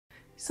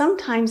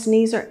Sometimes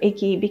knees are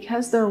achy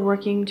because they're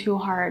working too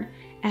hard,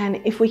 and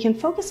if we can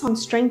focus on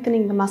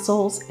strengthening the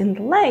muscles in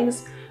the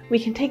legs, we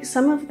can take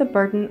some of the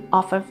burden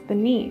off of the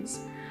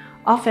knees.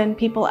 Often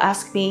people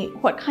ask me,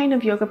 what kind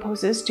of yoga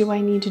poses do I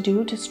need to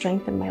do to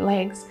strengthen my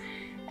legs?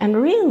 And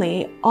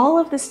really, all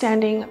of the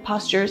standing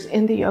postures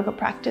in the yoga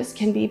practice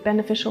can be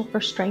beneficial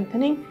for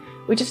strengthening.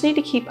 We just need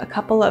to keep a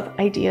couple of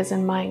ideas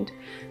in mind.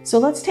 So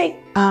let's take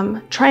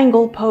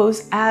triangle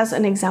pose as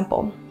an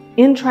example.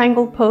 In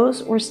triangle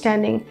pose, we're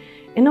standing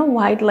in a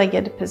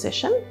wide-legged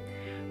position.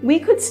 We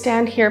could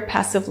stand here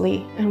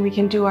passively and we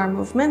can do our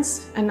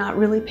movements and not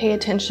really pay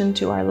attention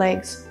to our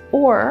legs.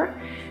 Or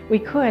we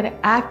could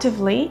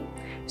actively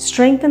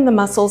strengthen the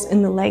muscles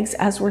in the legs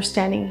as we're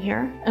standing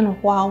here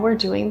and while we're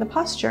doing the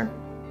posture.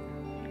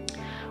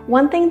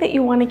 One thing that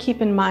you want to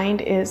keep in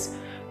mind is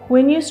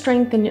when you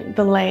strengthen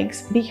the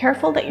legs, be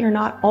careful that you're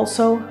not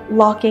also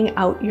locking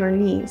out your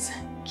knees.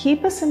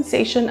 Keep a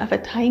sensation of a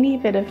tiny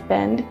bit of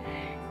bend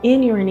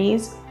in your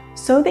knees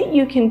so that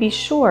you can be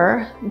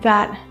sure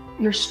that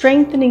you're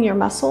strengthening your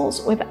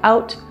muscles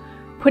without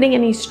putting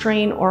any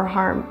strain or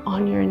harm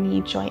on your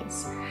knee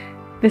joints.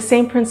 The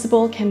same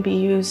principle can be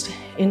used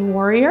in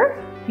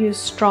warrior. Use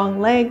strong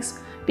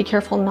legs, be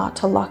careful not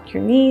to lock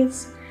your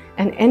knees,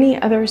 and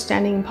any other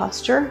standing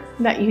posture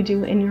that you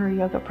do in your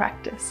yoga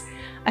practice.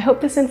 I hope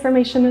this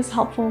information is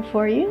helpful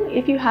for you.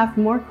 If you have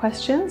more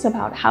questions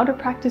about how to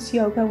practice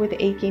yoga with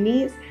achy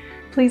knees,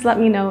 please let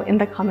me know in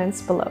the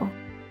comments below.